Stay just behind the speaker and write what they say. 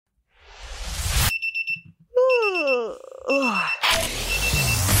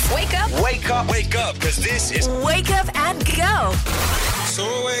Wake up, because this is Wake Up and Go. So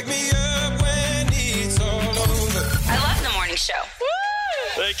wake me up when it's all over. I love the morning show.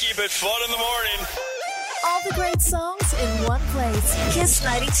 They keep it fun in the morning. All the great songs in one place. Kiss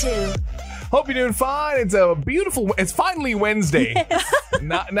 92. Hope you're doing fine. It's finally Wednesday. Yes.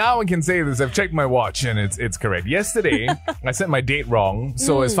 Now I can say this. I've checked my watch and it's correct. Yesterday, I set my date wrong.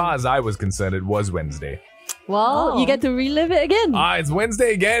 So as far as I was concerned, it was Wednesday. Well, you get to relive it again. It's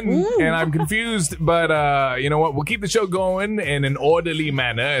Wednesday again, and I'm confused. But you know what? We'll keep the show going in an orderly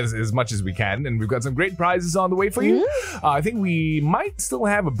manner as much as we can. And we've got some great prizes on the way for you. I think we might still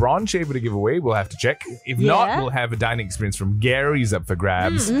have a bronze shaver to give away. We'll have to check. If not, we'll have a dining experience from Gary's up for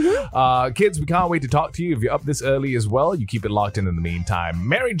grabs. Kids, we can't wait to talk to you. If you're up this early as well, you keep it locked in the meantime.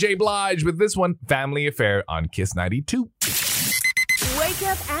 Mary J. Blige with this one, Family Affair on Kiss 92. Wake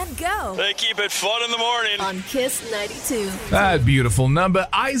Up and Go They keep it fun in the morning. on Kiss 92. That beautiful number.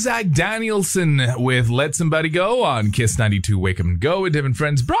 Isaac Danielson with Let Somebody Go on Kiss 92. Wake Up and Go with different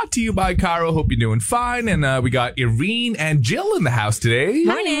friends. Brought to you by Caro. Hope you're doing fine. And we got Irene and Jill in the house today.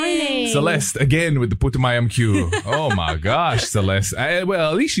 Morning. Celeste again with the Putumayam cue. Oh my gosh, Celeste.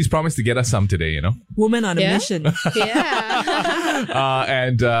 Well, at least she's promised to get us some today, you know. Woman on a mission. Yeah.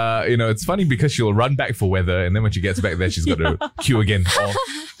 And you know, it's funny because she'll run back for weather, and then when she gets back there, she's got to queue again,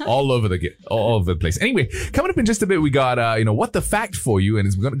 all over the place. Anyway, coming up in just a bit, we got you know, what the fact for you, and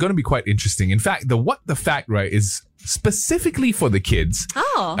it's going to be quite interesting. In fact, the what the fact, right, is specifically for the kids.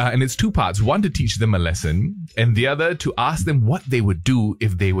 And it's two parts. One to teach them a lesson, and the other to ask them what they would do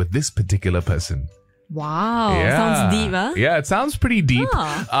if they were this particular person. Wow. Sounds deep, huh? Yeah, it sounds pretty deep.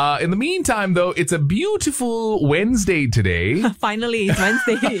 In the meantime, though, it's a beautiful Wednesday today. Finally, it's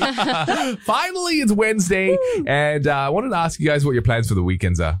Wednesday. Finally, it's Wednesday. And I wanted to ask you guys what your plans for the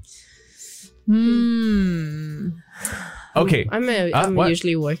weekends are. Okay. I'm what?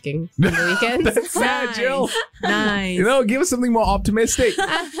 usually working on the weekends. That's sad, Jill. Nice. You know, give us something more optimistic.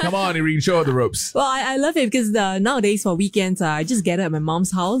 Come on, Irene, show her the ropes. Well, I love it because nowadays for weekends, I just gather at my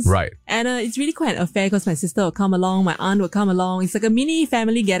mom's house. Right. And it's really quite an affair because my sister will come along, my aunt will come along. It's like a mini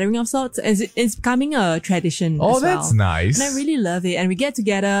family gathering of sorts. And it's becoming a tradition Oh, as well. that's nice. And I really love it. And we get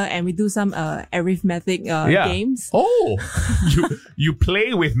together and we do some arithmetic games. Oh, you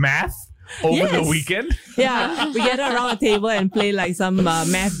play with math over the weekend? Yeah, we gather around a table and play like some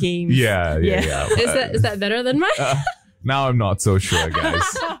math games. Yeah. Is that better than mine? Now I'm not so sure, guys.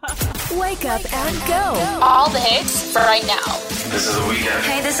 Wake Up and Go. All the hits for right now. This is the weekend.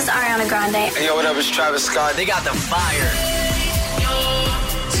 Hey, this is Ariana Grande. Hey, yo, what up? It's Travis Scott. They got the fire. On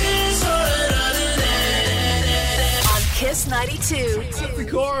Kiss 92. The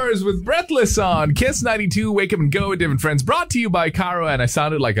chorus with Breathless on Kiss 92. Wake Up and Go with different friends. Brought to you by Caro. And I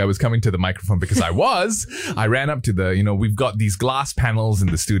sounded like I was coming to the microphone because I ran up to the, you know, we've got these glass panels in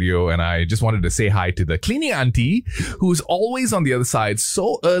the studio, and I just wanted to say hi to the cleaning auntie who's always on the other side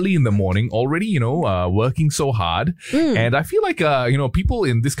so early in the morning, already, you know, working so hard. And I feel like, you know, people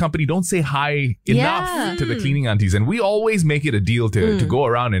in this company don't say hi enough to the cleaning aunties. And we always make it a deal to go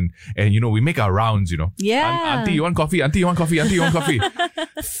around and, you know, we make our rounds, you know. Yeah. Auntie, you want coffee? Auntie, you want coffee? Auntie, you want coffee?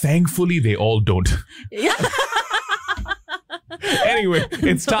 Thankfully, they all don't. Anyway,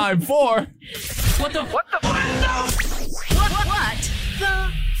 it's time for... What the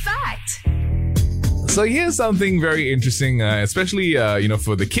fact? So here's something very interesting, especially, you know,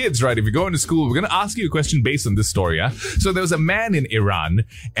 for the kids, right? If you're going to school, we're going to ask you a question based on this story, yeah? So there was a man in Iran,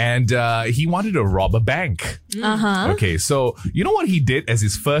 and he wanted to rob a bank. Okay, so you know what he did as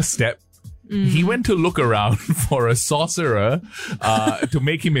his first step? He went to look around for a sorcerer to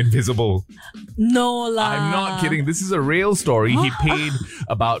make him invisible. No lah. I'm not kidding. This is a real story. He paid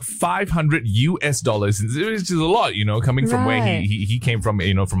about $500 US, which is a lot, you know, coming from where he came from,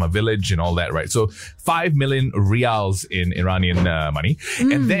 you know, from a village and all that, right? So 5 million rials in Iranian money.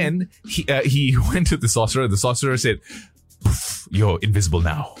 And then he went to the sorcerer. The sorcerer said, "You're invisible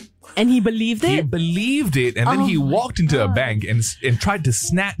now." And he believed it? He believed it, and then he walked into a bank and tried to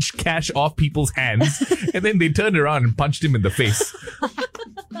snatch cash off people's hands, and then they turned around and punched him in the face.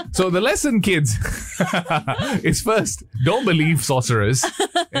 So the lesson, kids, is first, don't believe sorcerers,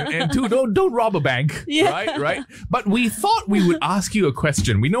 and two, don't rob a bank, right? But we thought we would ask you a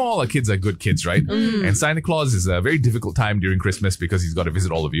question. We know all our kids are good kids, right? And Santa Claus is a very difficult time during Christmas because he's got to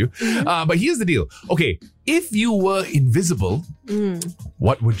visit all of you. But here's the deal. Okay, if you were invisible,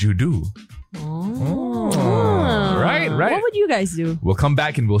 what would you do? Right. What would you guys do? We'll come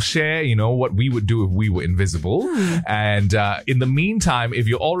back and we'll share, what we would do if we were invisible. And in the meantime, if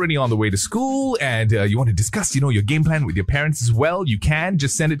you're already on the way to school and you want to discuss, your game plan with your parents as well, you can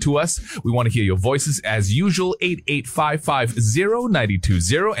just send it to us. We want to hear your voices as usual,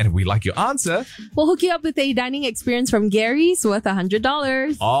 88550920. And if we like your answer, We'll hook you up with a dining experience from Gary's worth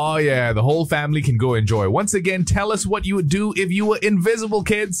 $100. oh yeah, the whole family can go enjoy. Once again, tell us what you would do if you were invisible,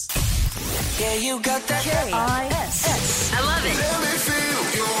 kids. Yeah, you got that. K-I-S-S. I love it. Let me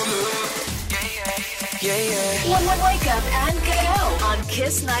feel your love. Yeah. Wake up and go on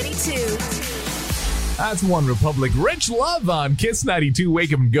Kiss 92. That's One Republic. Rich Love on Kiss 92.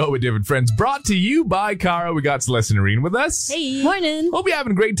 Wake up and go with different friends. Brought to you by Cara. We got Celeste and Irene with us. Hey. Morning. Hope you're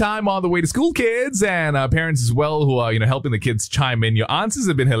having a great time on the way to school, kids, and parents as well who are, helping the kids chime in. Your answers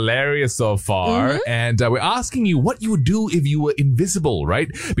have been hilarious so far, and we're asking you what you would do if you were invisible, right?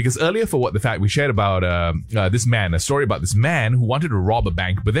 Because earlier, for the fact we shared about this man, a story about this man who wanted to rob a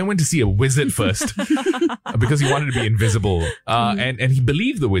bank, but then went to see a wizard first because he wanted to be invisible, and he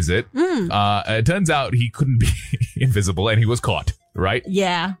believed the wizard. It turns out he couldn't be invisible, and he was caught, right?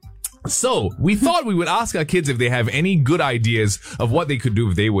 Yeah. So, we thought we would ask our kids if they have any good ideas of what they could do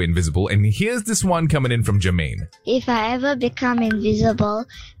if they were invisible. And here's this one coming in from Jermaine. If I ever become invisible,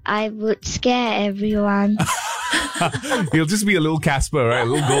 I would scare everyone. He'll just be a little Casper, right? A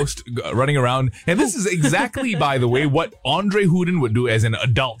little ghost running around. And this is exactly, by the way, what Andre Houden would do as an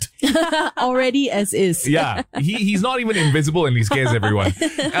adult. Already as is. Yeah. He's not even invisible and he scares everyone.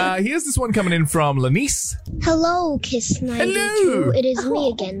 Here's this one coming in from Lanice. Hello, Kiss 92. Hello. It is me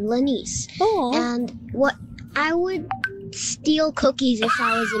again, Lanice. Oh. And what I would steal cookies if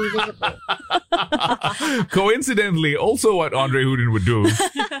I was invisible. Coincidentally, also what Andre Houden would do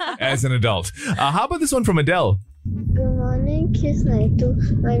as an adult. How about this one from Adele? Good morning, Kiss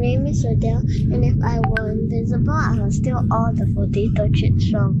 92. My name is Adele, and if I were invisible, I would steal all the potato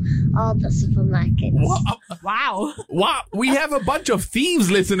chips from all the supermarkets. Wow. Wow, we have a bunch of thieves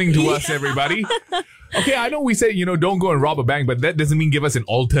listening to us, everybody. Okay, I know we say, don't go and rob a bank, but that doesn't mean give us an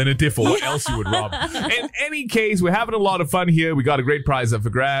alternative for what else you would rob. In any case, we're having a lot of fun here. We got a great prize up for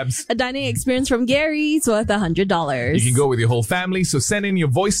grabs. A dining experience from Gary's worth $100. You can go with your whole family, so send in your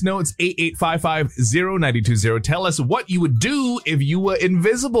voice notes, 88550920. Tell us what you would do if you were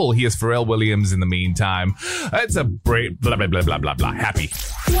invisible. Here's Pharrell Williams in the meantime. It's a break, blah, blah, blah, blah, blah, blah. Happy.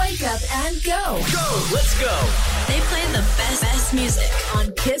 Wake up and go Go, let's go. They play the best music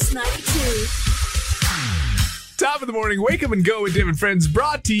on Kiss 92. Top of the morning, wake up and go with different friends.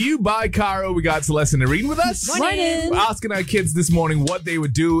 Brought to you by Caro. We got Celeste and Irene with us. Morning. We're asking our kids this morning what they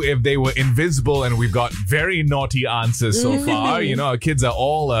would do if they were invisible, and we've got very naughty answers so far. Our kids are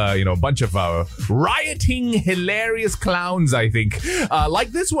all, a bunch of rioting, hilarious clowns, I think. Like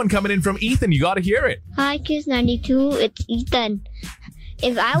this one coming in from Ethan. You got to hear it. Hi, Kiss 92. It's Ethan.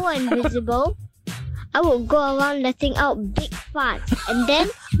 If I were invisible, I would go around letting out big farts, and then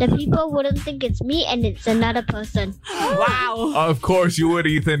the people wouldn't think it's me and it's another person. Wow. Of course you would,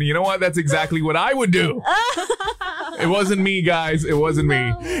 Ethan. You know what? That's exactly what I would do. It wasn't me, guys. It wasn't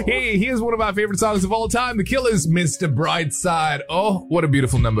me. Hey, here's one of our favorite songs of all time. The Killers, Mr. Brightside. Oh, what a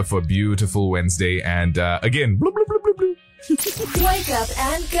beautiful number for a beautiful Wednesday. And again, bloop, bloop, bloop, bloop, bloop. Wake up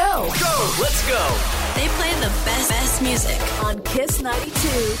and go. Go, let's go. They play the best music on Kiss 92.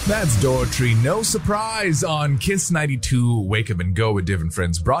 That's Daughtry. No surprise on Kiss 92. Wake up and go with different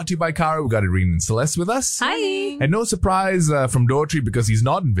friends. Brought to you by Cara. We got Irene and Celeste with us. Hi. And no surprise from Daughtry because he's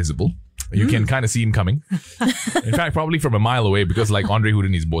not invisible. You can kind of see him coming. In fact, probably from a mile away because like Andre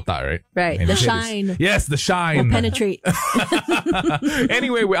Houden is botak, right? Right. And The his head is- shine. Yes, the shine. Will penetrate.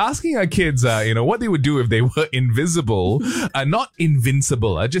 Anyway, we're asking our kids, what they would do if they were invisible. Not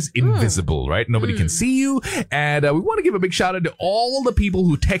invincible, just invisible, right? Nobody can see you. And we want to give a big shout out to all the people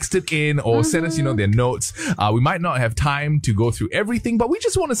who texted in or sent us, their notes. We might not have time to go through everything, but we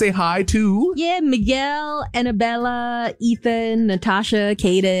just want to say hi to... Yeah, Miguel, Annabella, Ethan, Natasha,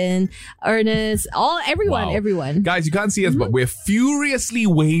 Kaden, Ernest, everyone. Wow. Guys, you can't see us, but we're furiously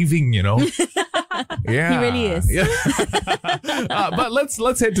waving, Yeah. He really is. Yeah. But let's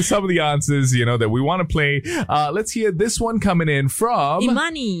head to some of the answers, that we want to play. Let's hear this one coming in from...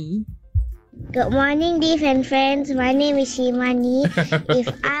 Imani. Good morning, different friends. My name is Shimani. If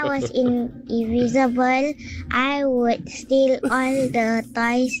I was invisible, I would steal all the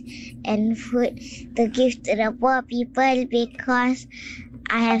toys and food to give to the poor people because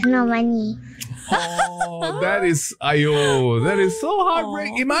I have no money. Oh, that is so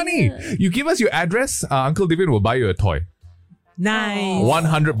heartbreaking. Imani, you give us your address, Uncle Divin will buy you a toy. Nice.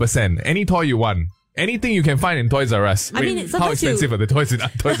 100%. Any toy you want. Anything you can find in Toys R Us. I mean, how sometimes expensive are the toys in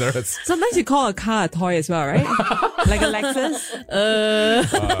Toys R Us? Sometimes you call a car a toy as well, right? Like a Lexus.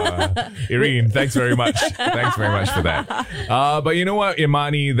 Irene, thanks very much. Thanks very much for that. But you know what,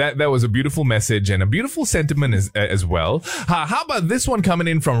 Imani, that was a beautiful message and a beautiful sentiment as well. How about this one coming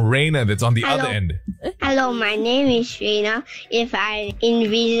in from Reina that's on the other end? Hello, my name is Reina. If I'm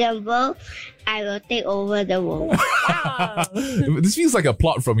invisible, I will take over the world. This feels like a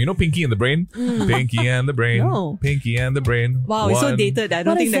plot from, Pinky and the Brain? Pinky and the Brain. No. Pinky and the Brain. Wow, it's so dated that I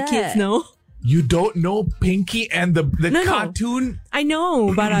don't What think is the that? kids know. You don't know Pinky and the No. cartoon? I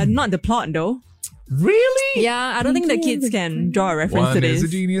know, but not the plot though. Really? Yeah, I don't think the kids can draw a reference to One this. is a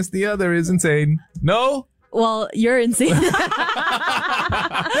genius, the other is insane. No? Well, you're insane.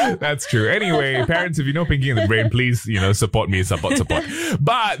 That's true. Anyway, parents, if you know Pinky and the Brain, please, support me. Support.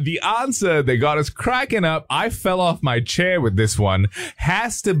 But the answer that got us cracking up, I fell off my chair with this one,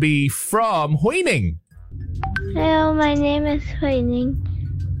 has to be from Hui Ning. Hello, my name is Hui Ning.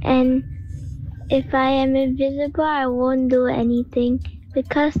 And if I am invisible, I won't do anything.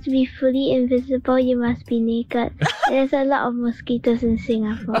 Because to be fully invisible, you must be naked. There's a lot of mosquitoes in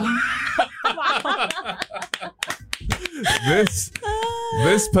Singapore.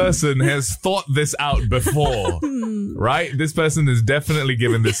 This person has thought this out before, right? This person has definitely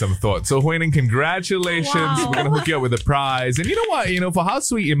given this some thought. So, Huining, congratulations. Wow. We're going to hook you up with a prize. And you know what? For how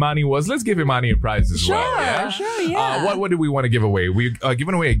sweet Imani was, let's give Imani a prize as well. Yeah? Sure, yeah. What do we want to give away? We've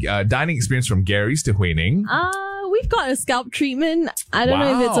given away a dining experience from Gary's to Huining. We've got a scalp treatment. I don't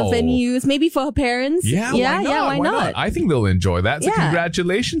know if it's of Wow. any use. Maybe for her parents. Yeah, why not? I think they'll enjoy that. So Yeah.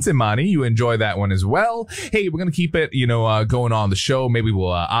 congratulations, Imani. You enjoy that one as well. Hey, we're going to keep it, going on the show. Maybe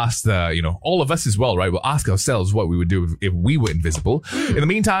we'll ask all of us as well, right? We'll ask ourselves what we would do if we were invisible. In the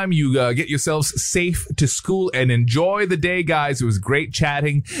meantime, you get yourselves safe to school and enjoy the day, guys. It was great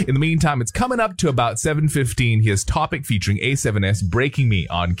chatting. In the meantime, it's coming up to about 7:15. Here's Topic featuring A7S, Breaking Me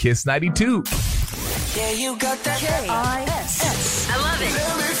on Kiss 92. Yeah, you got that. KISS. I love it.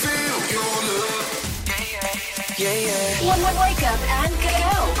 Let me feel your love. Yeah. One wake up and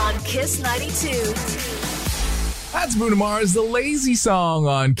go on Kiss 92. That's Bruno Mars, The Lazy Song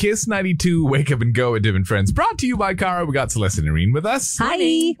on Kiss 92. Wake up and go with Div and Friends. Brought to you by Cara. We got Celeste and Irene with us.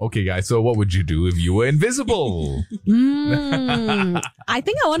 Hi. Okay, guys, so what would you do if you were invisible? I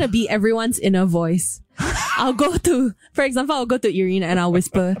think I want to be everyone's inner voice. For example, I'll go to Irene and I'll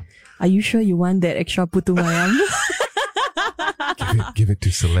whisper, "Are you sure you want that extra putu mayam? Give it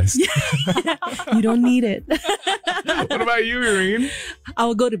to Celeste. You don't need it." What about you, Irene? I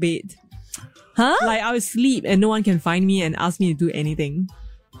will go to bed. Huh? Like I will sleep and no one can find me and ask me to do anything.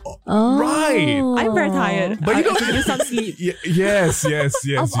 Oh. Right. I'm very tired. But you I don't- could use some sleep. Yes. Of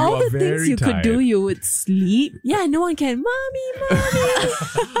You all are the very things you could tired. do, you would sleep. Yeah, no one can. Mommy.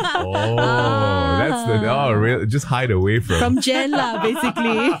 Oh, that's really? Just hide away From Jen lah,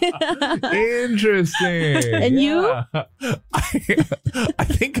 basically. Interesting. And you? Yeah. I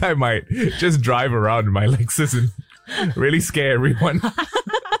think I might just drive around in my Lexus and really scare everyone.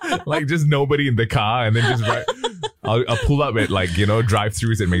 Like just nobody in the car, and then just I'll pull up at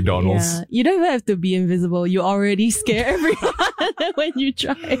drive-thrus at McDonald's. Yeah. You don't even have to be invisible. You already scare everyone when you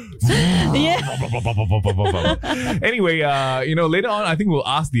drive. Yeah. Anyway, later on, I think we'll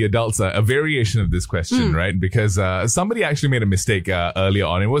ask the adults a variation of this question, right? Because somebody actually made a mistake earlier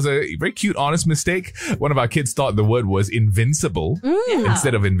on. It was a very cute, honest mistake. One of our kids thought the word was invincible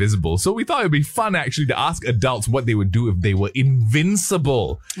instead of invisible. So we thought it'd be fun actually to ask adults what they would do if they were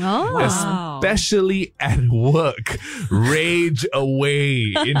invincible. Oh. Especially at work. Rage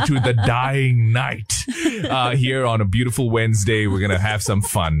away into the dying night. Here on a beautiful Wednesday, we're going to have some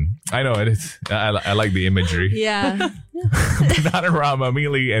fun. I know it is. I like the imagery. Yeah. Banana Rama,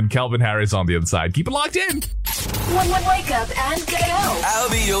 Mealy, and Calvin Harris on the other side. Keep it locked in. One wake up and go I'll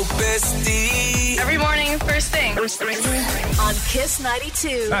be your bestie. Every morning, first thing. on Kiss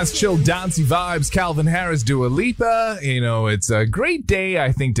 92. That's chill, dancey vibes. Calvin Harris, Dua Lipa. It's a great day,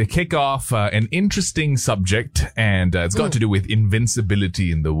 I think, to kick off an interesting subject, and it's got to do with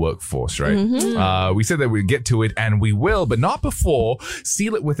invincibility in the workforce, right? We said that we'd get to it, and we will, but not before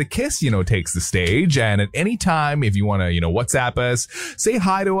Seal It With a Kiss, takes the stage. And at any time, if you want to, WhatsApp us, say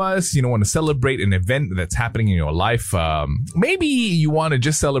hi to us, want to celebrate an event that's happening in your life. Maybe you want to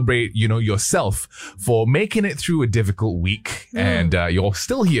just celebrate, yourself for making it through a difficult week, and you're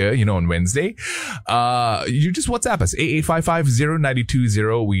still here, on Wednesday. You just WhatsApp us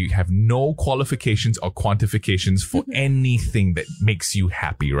 8855-0920. We have no qualifications or quantifications for anything that makes you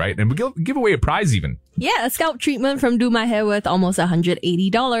happy, right? And we give away a prize even. Yeah, a scalp treatment from Do My Hair worth almost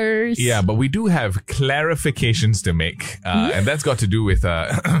 $180. Yeah, but we do have clarifications to make, and that's got to do with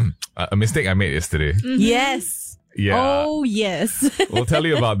a mistake I made yesterday. Yes. Yeah. Oh, yes. We'll tell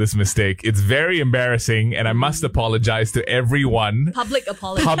you about this mistake. It's very embarrassing, and I must apologize to everyone. Public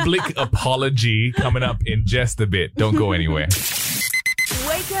apology. Public apology coming up in just a bit. Don't go anywhere.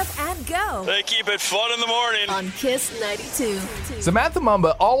 Wake up and go They keep it fun in the morning. on Kiss 92. Samantha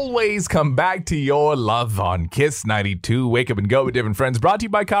Mamba, always come back to your love on Kiss 92. Wake up and go with different friends. Brought to you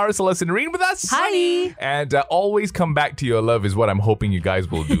by Cara, Celeste, and Irene with us. Hi. And always come back to your love is what I'm hoping you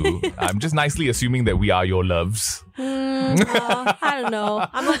guys will do. I'm just nicely assuming that we are your loves. I don't know.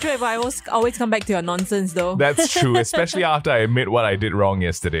 I'm not sure if I always come back to your nonsense though. That's true, especially after I admit what I did wrong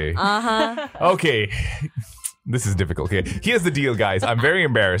yesterday. Okay. This is difficult. Okay, here's the deal, guys. I'm very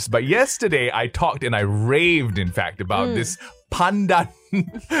embarrassed, but yesterday I talked and I raved, in fact, about this pandan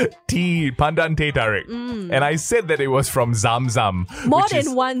teh tarik. And I said that it was from Zamzam. More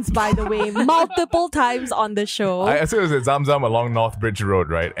than once, by the way. Multiple times on the show. I said it was at Zamzam along North Bridge Road,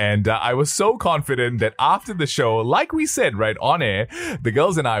 right? And I was so confident that after the show, like we said, right, on air, the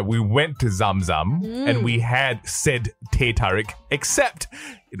girls and I, we went to Zamzam and we had said teh tarik, except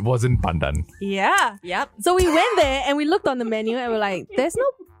it wasn't pandan. Yeah. Yep. So we went there and we looked on the menu and we're like, there's no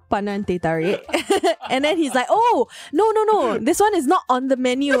pandan teh tarik. And then he's like, oh, no. This one is not on the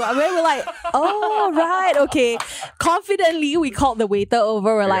menu. And we're like, oh, right. Okay. Confidently, we called the waiter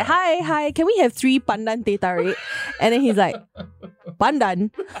over. We're like, hi. Can we have 3 pandan teh tarik? And then he's like,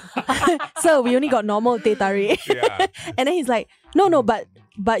 pandan? So we only got normal teh tarik. Yeah. And then he's like, no,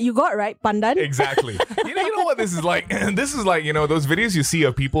 but you got, right, pandan? Exactly. You know what this is like? This is like, those videos you see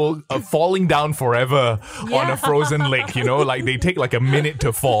of people falling down forever on a frozen lake, like they take like a minute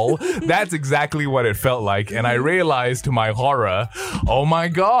to fall. That's exactly what it felt like. And I realized to my horror, oh my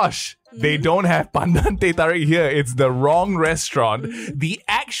gosh, they don't have pandan teh tarik here. It's the wrong restaurant. The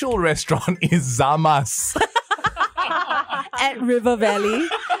actual restaurant is Zamas. At River Valley.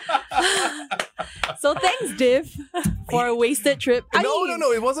 So thanks, Div, for a wasted trip.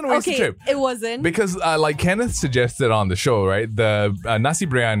 No, it wasn't a wasted trip. It wasn't. Because like Kenneth suggested on the show, right, the nasi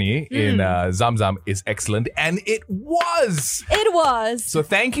biryani in Zamzam is excellent, and it was. It was. So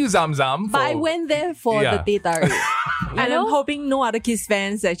thank you, Zamzam. But I went there for the teh tarik. And I'm hoping no other Kiss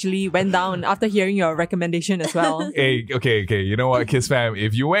fans actually went down after hearing your recommendation as well. Hey, okay. You know what, Kiss fam?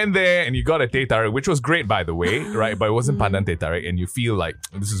 If you went there and you got a teh tarik, which was great, by the way, right, but it wasn't pandan teh tarik, and you feel like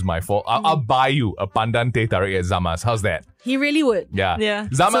this is my fault, I'll buy you a pandan teh tarik at Zamas. How's that? He really would. Yeah.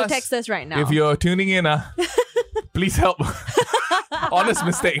 So Zamas, text us right now. if you're tuning in, please help. Honest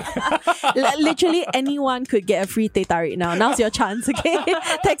mistake. Literally anyone could get a free teh tarik now. Now's your chance, okay?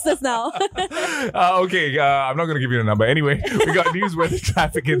 Text us now. Okay, I'm not going to give you the number. Anyway, we got news, weather,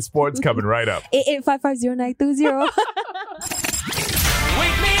 traffic, and sports coming right up. 88550920.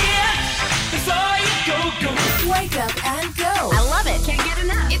 Wake me up before you go. Wake up and go I love it. Can't get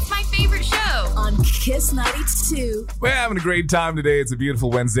enough. It's my favorite show. on Kiss 92. We're having a great time today. It's a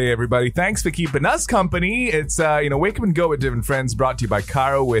beautiful Wednesday, everybody. Thanks for keeping us company. It's, Wake Up and Go with Different Friends, brought to you by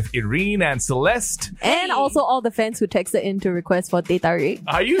Caro with Irene and Celeste. And also all the fans who texted in to request for teh tarik.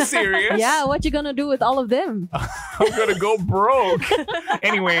 Are you serious? Yeah, what you gonna do with all of them? I'm gonna go broke.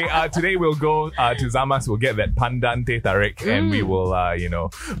 Anyway, today we'll go to Zamas. We'll get that pandan teh tarik, and we will,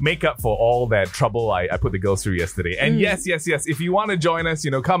 make up for all that trouble I put the girls through yesterday. And yes. If you want to join us,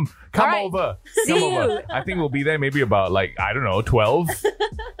 come right. over. See Come you. over. I think we'll be there maybe about 12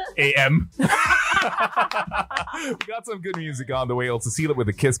 a.m. We got some good music on the way. Also, seal it with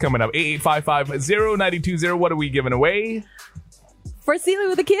a kiss coming up. 8855-0920. What are we giving away? For Sealing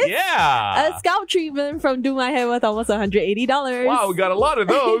with the Kids? Yeah. A scalp treatment from Do My Hair worth almost $180. Wow, we got a lot of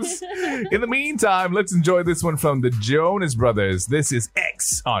those. In the meantime, let's enjoy this one from the Jonas Brothers. This is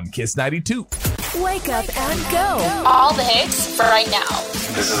X on Kiss 92. Wake up and go. All the hits for right now.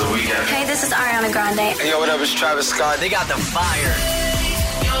 This is the weekend. Hey, this is Ariana Grande. Hey, yo, what up? It's Travis Scott. They got the fire.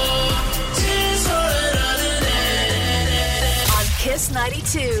 On Kiss 92.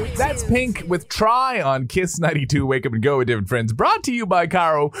 92. That's Pink with Try on Kiss 92. Wake up and go with different friends. Brought to you by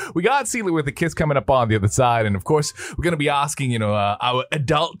Caro. We got Celia with the Kiss coming up on the other side. And of course, we're going to be asking, our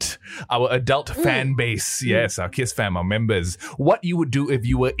adult fan base. Yes, our Kiss fam, our members. What you would do if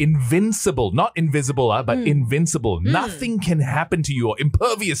you were invincible. Not invisible, but invincible. Nothing can happen to you or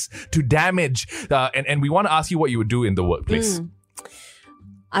impervious to damage. And we want to ask you what you would do in the workplace.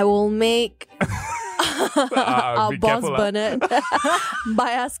 I will make our Be boss careful, Bernard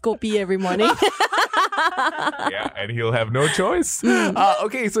buy us kopi every morning. Yeah, and he'll have no choice.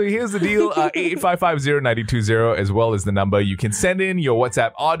 Okay, so here's the deal. 855-0920 as well as the number. You can send in your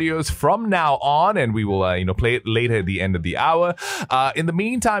WhatsApp audios from now on, and we will, play it later at the end of the hour. In the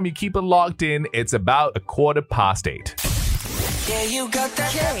meantime, you keep it locked in. It's about 8:15. Yeah, you got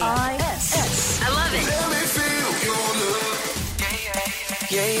that. K-I-S. I love it. Let me feel your love.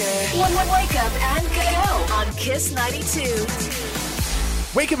 Yeah. Wake up and go on Kiss 92.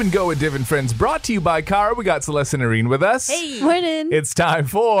 Wake up and go with Div and Friends, brought to you by Cara. We got Celeste and Irene with us. Hey. Morning. It's time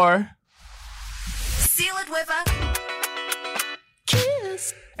for Seal it with a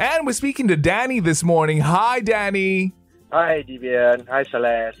Kiss. And we're speaking to Danny this morning. Hi, Danny. Hi, Divian. Hi,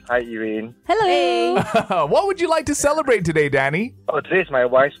 Celeste. Hi, Irene. Hello. What would you like to celebrate today, Danny? Oh, today is my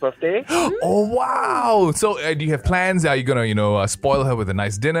wife's birthday. Oh, wow. So do you have plans? Are you going to, spoil her with a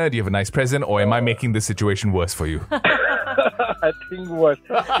nice dinner? Do you have a nice present? Or am I making this situation worse for you? I think it was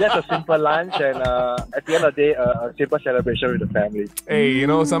just a simple lunch and at the end of the day, a simple celebration with the family. Hey,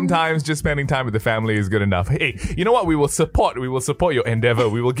 sometimes just spending time with the family is good enough. Hey, you know what? We will support your endeavor.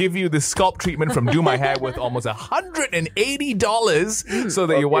 We will give you this scalp treatment from Do My Hair worth almost $180 so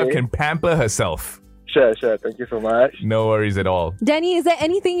that your wife can pamper herself. Sure. Thank you so much. No worries at all. Danny, is there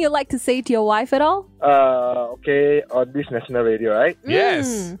anything you'd like to say to your wife at all? Okay, on this national radio, right?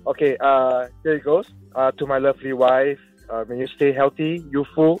 Yes. Okay, here it goes. To my lovely wife, may you stay healthy,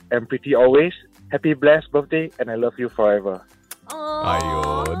 youthful, and pretty always. Happy blessed birthday, and I love you forever.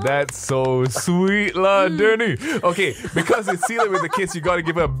 Ayo, that's so sweet lah, Danny. Okay, because it's Seal It with a kiss, you gotta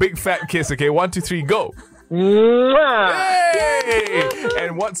give her a big fat kiss. Okay, 1, 2, 3, go. Mwah! Hey!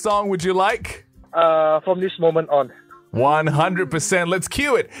 And what song would you like? From this moment on. 100%. Let's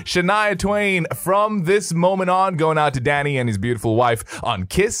cue it. Shania Twain, From This Moment On, going out to Danny and his beautiful wife on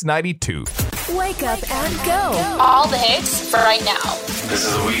Kiss 92. Wake up and go. All the hits for right now. This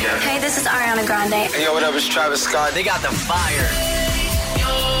is the weekend. Hey, this is Ariana Grande. Hey, yo, what up? It's Travis Scott. They got the fire.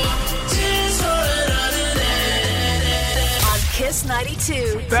 On Kiss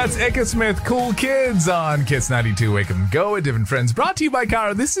 92. That's Eka Smith, Cool Kids on Kiss 92. Wake up and go with different friends. Brought to you by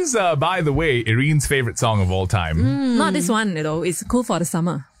Cara. This is, by the way, Irene's favorite song of all time. Not this one, It's cool for the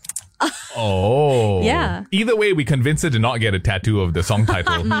summer. Oh. Yeah. Either way, we convinced her to not get a tattoo of the song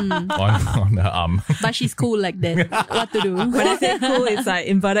title on her arm. But she's cool like that. What to do? When I say cool, it's like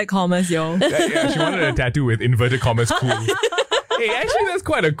inverted commas, yo. Yeah, she wanted a tattoo with inverted commas cool. Hey, actually, that's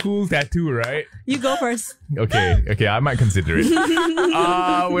quite a cool tattoo, right? You go first. Okay, I might consider it.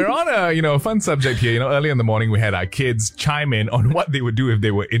 We're on a fun subject here. Early in the morning we had our kids chime in on what they would do if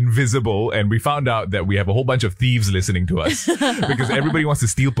they were invisible, and we found out that we have a whole bunch of thieves listening to us because everybody wants to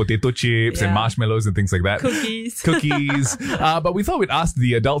steal potato chips and marshmallows and things like that. Cookies. But we thought we'd ask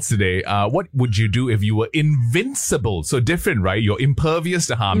the adults today, what would you do if you were invincible? So different, right? You're impervious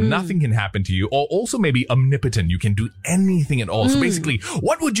to harm. Nothing can happen to you. Or also maybe omnipotent. You can do anything at all. So basically,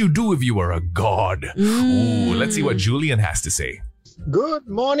 what would you do if you were a god? Ooh, let's see what Julian has to say. Good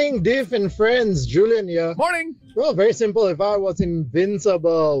morning, Div and friends. Julian here. Morning. Well, very simple. If I was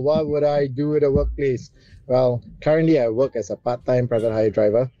invincible, what would I do at the workplace? Well, currently I work as a part-time private hire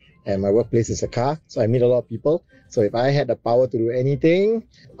driver, and my workplace is a car, so I meet a lot of people. So if I had the power to do anything,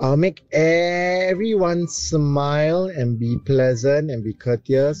 I'll make everyone smile and be pleasant and be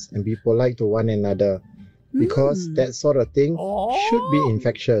courteous and be polite to one another. Because that sort of thing should be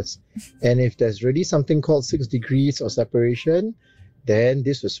infectious. And if there's really something called 6 degrees of separation, then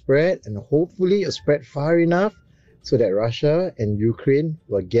this will spread, and hopefully it'll spread far enough so that Russia and Ukraine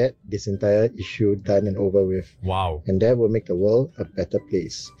will get this entire issue done and over with. Wow. And that will make the world a better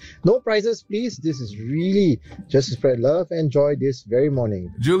place. No prizes, please. This is really just to spread love and joy this very morning.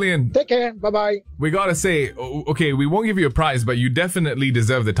 Julian. Take care. Bye-bye. We gotta say, okay, we won't give you a prize, but you definitely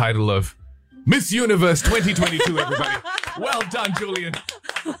deserve the title of Miss Universe 2022, everybody. Well done, Julian.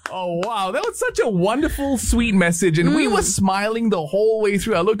 Oh, wow. That was such a wonderful, sweet message. And we were smiling the whole way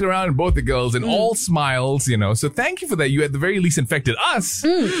through. I looked around at both the girls and all smiles, So thank you for that. You at the very least infected us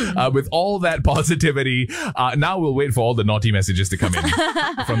with all that positivity. Now we'll wait for all the naughty messages to come in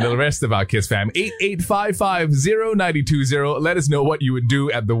from the rest of our Kiss fam. 88550920. Let us know what you would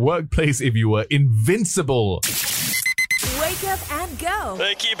do at the workplace if you were invincible. Wake up and and Go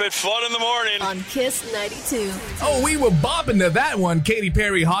They keep it fun in the morning. on Kiss 92. Oh, we were bopping to that one. Katy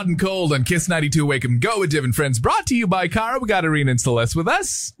Perry, Hot and Cold on Kiss 92. Wake 'em Go with Div and Friends. Brought to you by Cara. We got Irene and Celeste with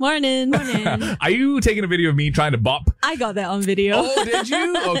us. Morning. Are you taking a video of me trying to bop? I got that on video. Oh, did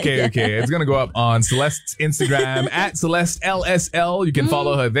you? Okay. It's going to go up on Celeste's Instagram at Celeste LSL. You can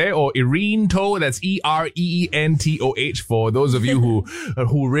follow her there, or Irene To. That's EREENTOH for those of you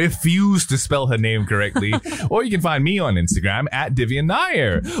who refuse to spell her name correctly. Or you can find me on Instagram at Divian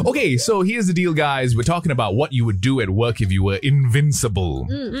Nair. Okay, so here's the deal, guys. We're talking about what you would do at work if you were invincible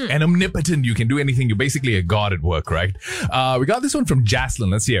and omnipotent. You can do anything. You're basically a god at work, right? We got this one from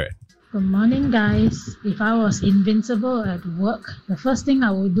Jaslyn. Let's hear it. Good morning, guys. If I was invincible at work, the first thing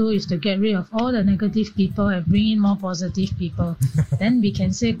I would do is to get rid of all the negative people and bring in more positive people. Then we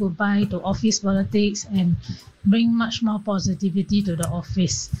can say goodbye to office politics and bring much more positivity to the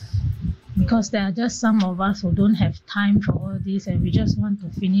office. Because there are just some of us who don't have time for all this and we just want to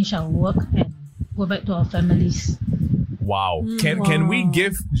finish our work and go back to our families. Wow. Can we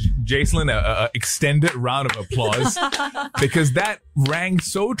give Jaslyn a extended round of applause? Because that rang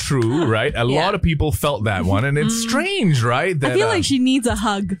so true, right? A lot of people felt that one, and it's strange, right? That, I feel like she needs a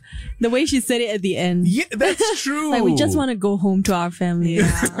hug. The way she said it at the end. Yeah, that's true. Like, we just want to go home to our family.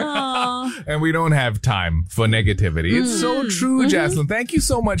 And we don't have time for negativity. It's so true, Jaslyn. Thank you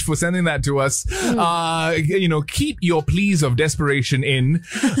so much for sending that to us. Keep your pleas of desperation in,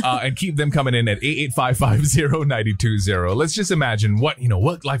 and keep them coming in at 88550920. Let's just imagine what,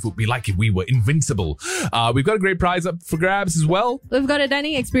 work life would be like if we were invincible. We've got a great prize up for grabs as well. We've got a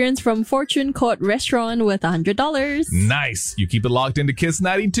dining experience from Fortune Court Restaurant with $100. Nice. You keep it locked into Kiss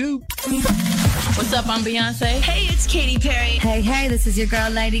 92. What's up, I'm Beyonce. Hey, it's Katy Perry. Hey, this is your girl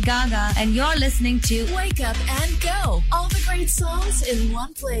Lady Gaga, and you're listening to Wake Up and Go. All the great songs in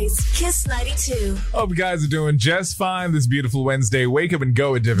one place. Kiss 92. Hope you guys are doing just fine this beautiful Wednesday. Wake Up and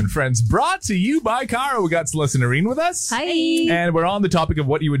Go with Div and Friends. Brought to you by Cara. We got Celeste and Irene with us. Hi. And we're on the topic of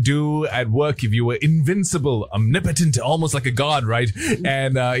what you would do at work if you were invincible, omnipotent, almost like a god, right?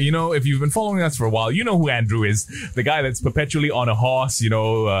 And, if you've been following us for a while, you know who Andrew is. The guy that's perpetually on a horse,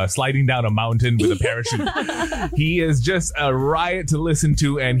 sliding down a mountain with a parachute. He is just a riot to listen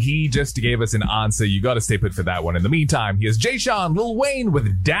to, and he just gave us an answer. You got to stay put for that one. In the meantime, here's Jay Sean, Lil Wayne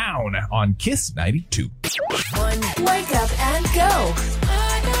with Down on Kiss 92. Wake Up and Go.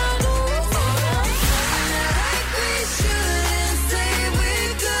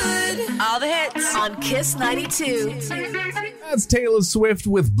 all the hits on Kiss 92. That's Taylor Swift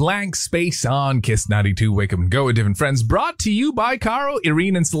with Blank Space on Kiss 92. Wake Up and Go with Different Friends. Brought to you by Caro,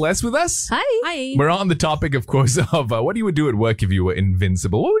 Irene, and Celeste with us. Hi. We're on the topic, of course, of what you would do at work if you were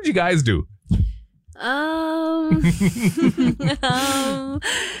invincible. What would you guys do?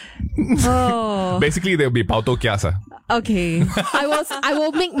 Basically, there'll be pauto kiasa. Okay. I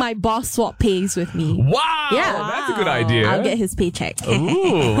will make my boss swap pays with me. Wow. Yeah. That's a good idea. I'll get his paycheck.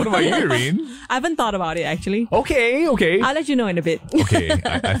 Ooh, what about you, Irene? I haven't thought about it, actually. Okay. I'll let you know in a bit. Okay.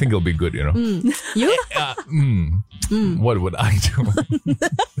 I think it'll be good, you know. You? What would I do?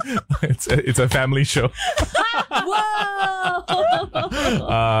 It's a family show. Whoa!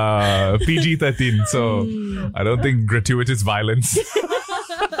 PG-13, so I don't think gratuitous violence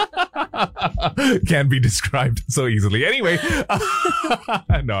can be described so easily. Anyway,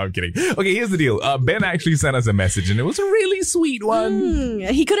 no, I'm kidding. Okay, here's the deal. Ben actually sent us a message, and it was a really sweet one.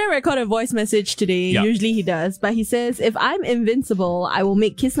 He couldn't record a voice message today. Yeah. Usually he does. But he says, if I'm invincible, I will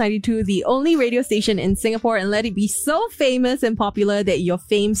make Kiss 92 the only radio station in Singapore and let it be so famous and popular that your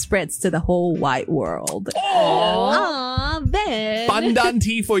fame spreads to the whole wide world. Aww, Ben. Pandan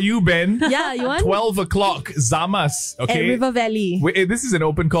tea for you, Ben. Yeah, you want? 12 o'clock, Zamas. Okay. At River Valley. Wait, this is an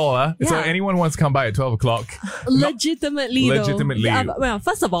open call, huh? So Yeah. anyone wants to come by at 12 o'clock. Legitimately, Legitimately. though. Well,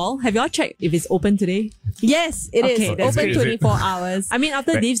 first of all, have y'all checked if it's open today? Yes, it is. Okay, that's Open good. Is it? 24 hours. I mean,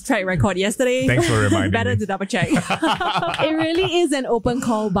 after Dave's tried record yesterday, Thanks for reminding better me. to double check. It really is an open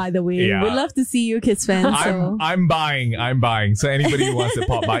call, by the way. Yeah. We'd love to see you, Kiss fans. So. I'm buying. So anybody who wants to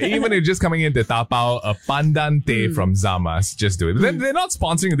pop by, even if just coming in to tapao a pandan teh from Zamas, just do it. They're not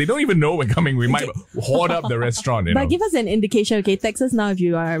sponsoring it. They don't even know we're coming. We might hoard up the restaurant, you know. But give us an indication, okay? Text us now if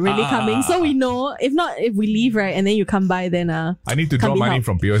you are really coming, so we know. If not, if we leave, right, and then you come by, then I need to can draw be money helped.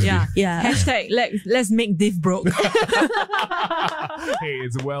 from POSB. Yeah. Hashtag let's make Dave broke. Hey,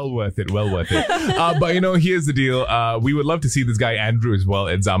 it's well worth it. But here's the deal. We would love to see this guy Andrew as well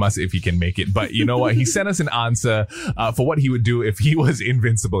at Zamas if he can make it. But you know what? He sent us an answer for what he would do if he was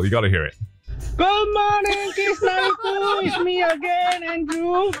invincible. You got to hear it. Good morning, Kiss 92. It's me again,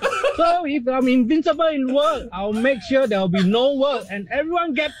 Andrew. So if I'm invincible in work, I'll make sure there'll be no work and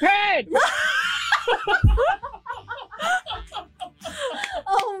everyone get paid.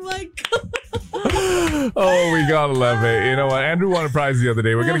 Oh, we gotta love it. You know what? Andrew won a prize the other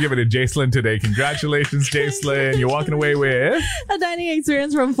day. We're gonna give it to Jacelyn today. Congratulations, Jacelyn. You're walking away with a dining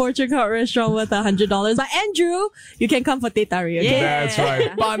experience from Fortune Court Restaurant worth $100. But Andrew, you can come for teh tarik, okay? That's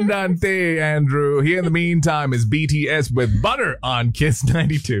right. Pandante, Andrew. Here in the meantime is BTS with Butter on Kiss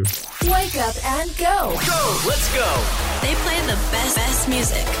 92. Wake up and go. Go, let's go. They play the best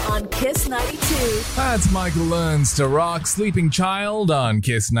music On Kiss 92. That's Michael Learns to Rock Sleeping Child on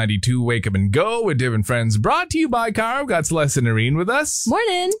Kiss 92. Wake up and go with different friends. Brought to you by Cara. We've got Celeste and Irene with us.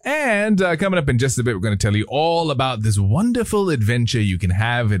 Morning. And coming up in just a bit, we're going to tell you all about this wonderful adventure you can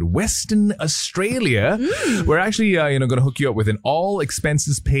have at Western Australia. We're actually, going to hook you up with an all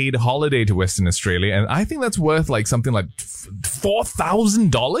expenses paid holiday to Western Australia. And I think that's worth like something like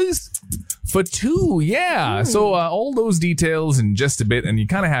 $4,000 for two. Yeah. So all those details in just a bit. And you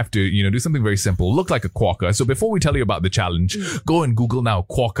kind of have to, do something very simple. Look like a quokka. So before we tell you about the challenge, go and Google now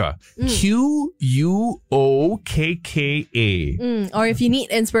quokka. Quokka. Or if you need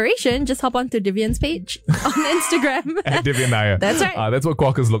inspiration, just hop onto Divian's page on Instagram. At Divian Naya. That's right. That's what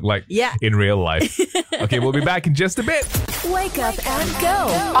quokkas look like in real life. Okay, we'll be back in just a bit. Wake up and go.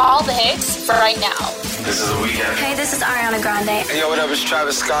 All the hits for right now. This is the weekend. Hey, this is Ariana Grande. Hey, yo, what up? It's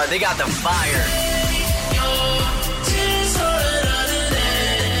Travis Scott. They got the fire.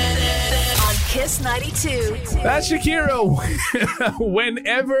 On Kiss 92. That's Shakira.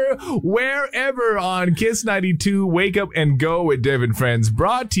 Whenever, wherever on Kiss 92. Wake up and go with Dev and Friends.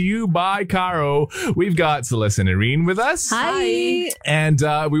 Brought to you by Caro. We've got Celeste and Irene with us. Hi. And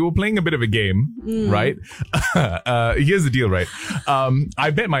we were playing a bit of a game, right? Here's the deal, right?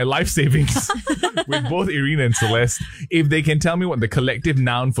 I bet my life savings with both Irene and Celeste if they can tell me what the collective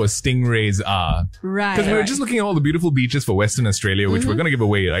noun for stingrays are. Right. Because we were just looking at all the beautiful beaches for Western Australia, which we're going to give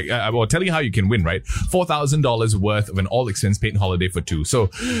away. Like, I'll tell you how you can win, right? $4,000 worth of an all-expense paid holiday for two. So,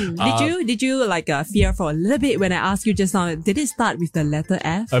 Did you like fear for a little bit when I asked you just now? Did it start with the letter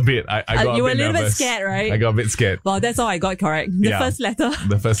F? A bit. I got you a were bit a little nervous. bit scared, right? I got a bit scared. Well, that's all I got correct. The first letter.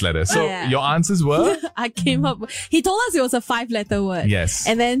 The first letter. So your answers were? I came up. He told us it was a 5-letter word. Yes.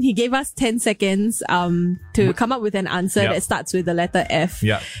 And then he gave us 10 seconds to come up with an answer that starts with the letter F.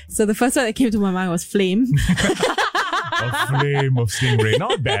 Yeah. So the first one that came to my mind was flame. A flame of stingray.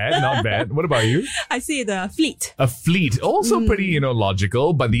 Not bad, not bad. What about you? I see the fleet. A fleet. Also pretty,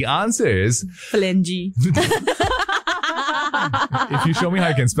 logical, but the answer is Phalange. if you show me how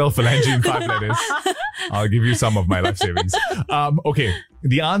you can spell phalange in 5 letters, I'll give you some of my life savings. Okay.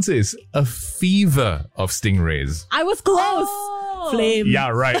 The answer is a fever of stingrays. I was close. Flame. Yeah,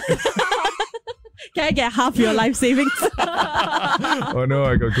 right. Can I get half your life savings? Oh no,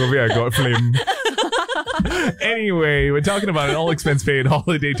 I got COVID, I got flame. Anyway, we're talking about an all-expense paid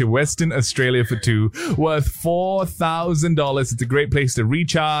holiday to Western Australia for two, worth $4,000. It's a great place to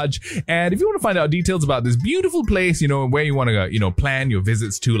recharge. And if you want to find out details about this beautiful place, where you want to, plan your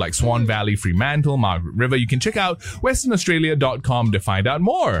visits to, like Swan Valley, Fremantle, Margaret River, you can check out westernaustralia.com to find out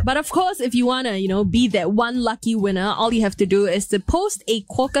more. But of course, if you want to, be that one lucky winner, all you have to do is to post a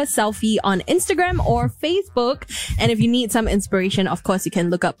quokka selfie on Instagram or Facebook. And if you need some inspiration, of course, you can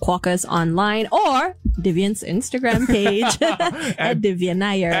look up quokkas online or Divian's Instagram page at Divian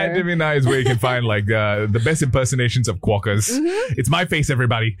Nair. At Divian Nair is where you can find the best impersonations of quokkas. It's my face,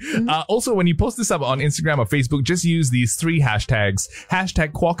 everybody. Also, when you post this up on Instagram or Facebook, just use these 3 hashtags.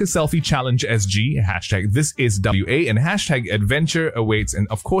 Hashtag Quokka Selfie Challenge SG, hashtag This Is WA, and hashtag Adventure Awaits. And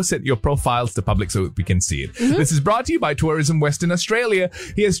of course, set your profiles to public so we can see it. This is brought to you by Tourism Western Australia.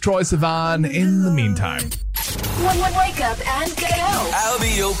 Here's Troy Sivan in the meantime. Wake up and go. I'll be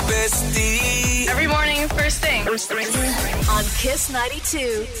your bestie. Every morning, first thing. On Kiss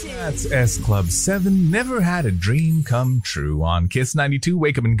 92. That's S Club 7. Never had a dream come true on Kiss 92.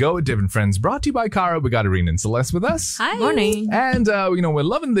 Wake up and go with different friends. Brought to you by Cara. We got Irene and Celeste with us. Hi. Morning. And, we're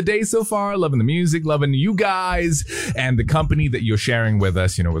loving the day so far, loving the music, loving you guys and the company that you're sharing with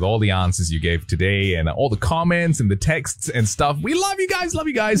us, with all the answers you gave today and all the comments and the texts and stuff. We love you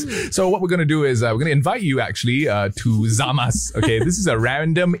guys. So what we're going to do is we're going to invite you actually to Zamas. Okay, this is a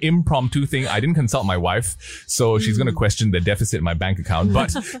random impromptu thing. I didn't consult my wife, so she's going to question the deficit in my bank account.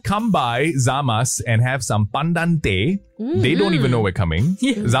 But come by Zamas and have some pandante. They don't even know we're coming.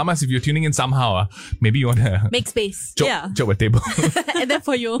 Zamas, if you're tuning in somehow, maybe you want to make space. Chop a table. And then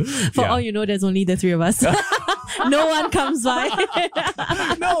for all you know, there's only the 3 of us. No one comes by.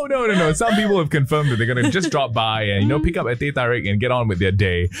 No. Some people have confirmed that they're going to just drop by and, pick up a teh tarik and get on with their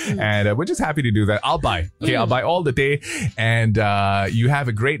day. And we're just happy to do that. I'll buy. Okay, I'll buy all the teh and you have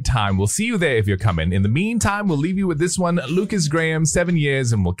a great time. We'll see you there if you're coming. In the meantime, we'll leave you with this one. Lucas Graham, 7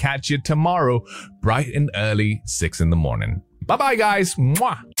 years, and we'll catch you tomorrow, bright and early, 6 in the morning. Bye-bye, guys.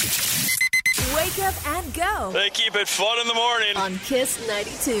 Mwah. Wake up and go They keep it fun in the morning. on Kiss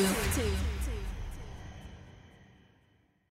 92.